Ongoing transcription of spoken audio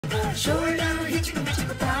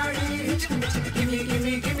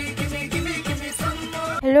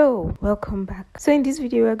Hello, welcome back. So in this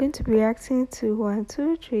video we're going to be reacting to 1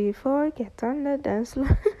 2 3 4 Get on the Dance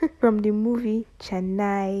Floor from the movie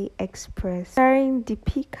Chennai Express, starring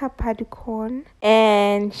Depeeka, Padokone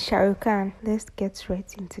and ShahRuhk. Let's get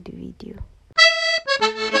right into the video.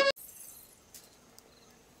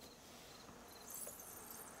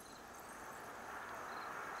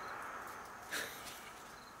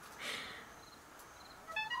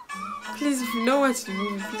 Please, if you don't watch the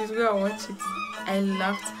movie, please go and watch it. I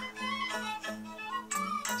laughed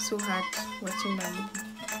so hard watching that movie.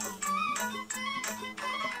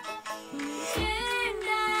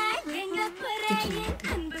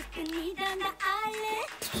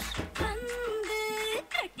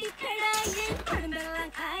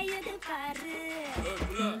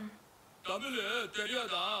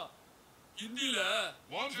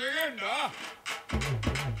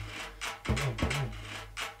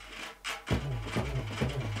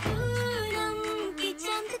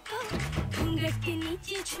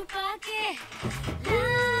 छुपा के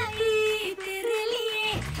लाई तेरे लिए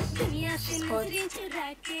दुनिया से नजरें चुरा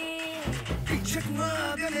के शिक्षक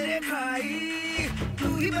मेरे भाई तू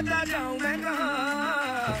ही बता जाऊं मैं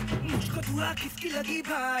कहाँ मुझको दुआ किसकी लगी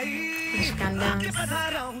भाई आके बता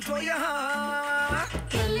रहा हूँ तो यहाँ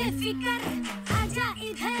चले फिकर आजा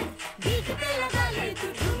इधर बीच पे लगा ले तू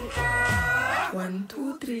ठुमका 1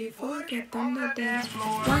 2 3 4 Get on the dance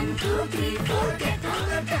floor. 1 2 3 4 Get on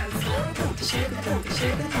the dance floor. Shake it,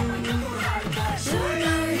 shake it,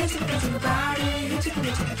 hit your body, hit your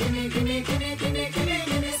gimme, gimme, gimme, gimme, gimme,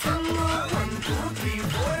 gimme some more. 1 2 3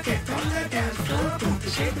 4 Get on the dance floor.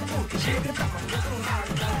 Shake it, shake it,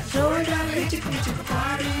 slow it down, hit your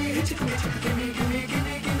body, hit your gimme, gimme,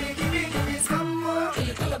 gimme, gimme, gimme, gimme some more.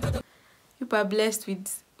 You are blessed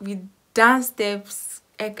with dance steps.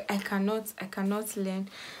 I cannot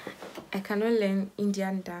learn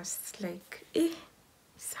Indian dance. Like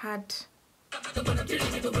it's hard.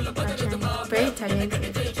 Very talented.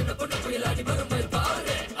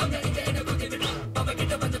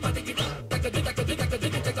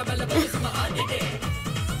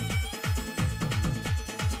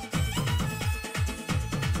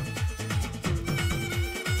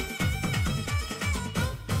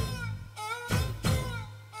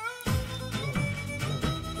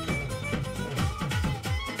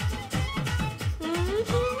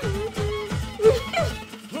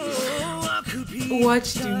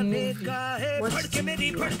 Watch the movie. Watch the movie.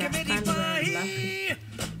 Understand why I'm laughing.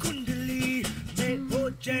 कुंडली में वो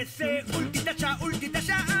जैसे उल्टी दशा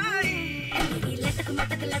आई लटक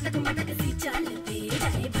मटक सी चलती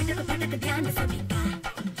जाए भटक ध्यान सभी का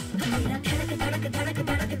मेरा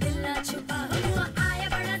धड़क दिल ना छुपा हुआ आया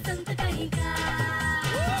बड़ा संत कहीं का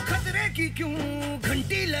ओ खतरे की क्यों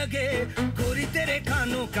घंटी लगे गोरी तेरे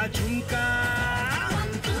कानों का झुमका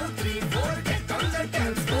 1 2 3 4 Get on the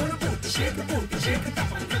dance floor. Shake it,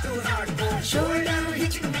 up on the hardcore. Show it down,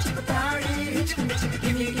 hit your body, hit your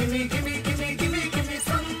gimme, gimme, gimme, gimme, gimme, gimme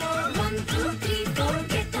some more. 1 2 3 4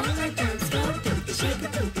 Get on the dance floor. Shake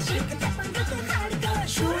it, up on the hardcore.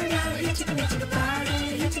 Show it down, hit your body,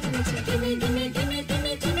 hit your gimme, gimme, gimme,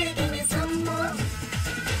 gimme, gimme, gimme some more.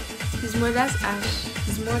 His mother's Ash.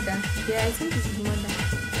 His mother. Yeah, I think it's his mother.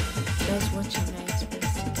 That's watching Night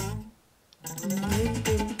Express.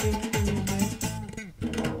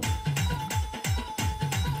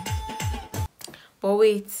 But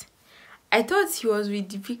wait, I thought he was with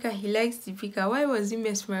Depeeka. He likes Depeeka. Why was he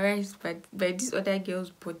mesmerized by this other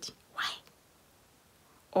girl's body? Why?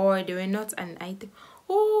 Or they were not an item.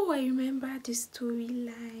 Oh, I remember the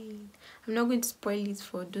storyline. I'm not going to spoil it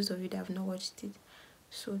for those of you that have not watched it.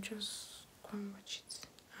 So just go and watch it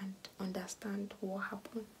and understand what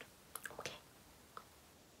happened. Okay.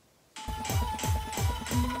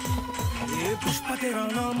 ये पुष्प तेरा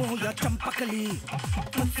नाम हो या चंपकली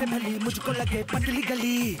मुझसे भली मुझको लगे पतली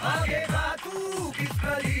गली आगे तू किस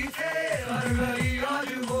गली से हर गली आज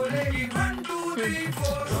बोलेगी 1 2 3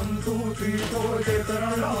 4 1 2 3 4 दे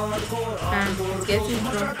तेरा नाम को Getting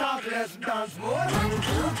drunk. Let's dance more 1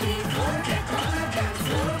 2 3 4 Get on the dance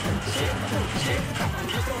floor. Shake it up on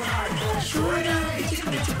the hardcore. Show it down,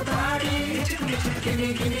 hit your body, hit your gimme,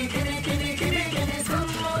 gimme, gimme, gimme, gimme, gimme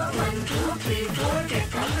some more. 1 2 3 4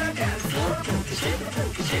 Get on the dance floor.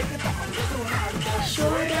 Shake it up on the hardcore.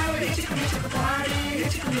 Show it down, hit your body,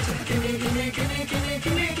 hit your gimme, gimme, gimme, gimme,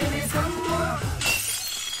 gimme, gimme some more.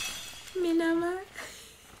 Minama.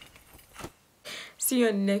 See you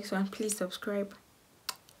on the next one. Please subscribe.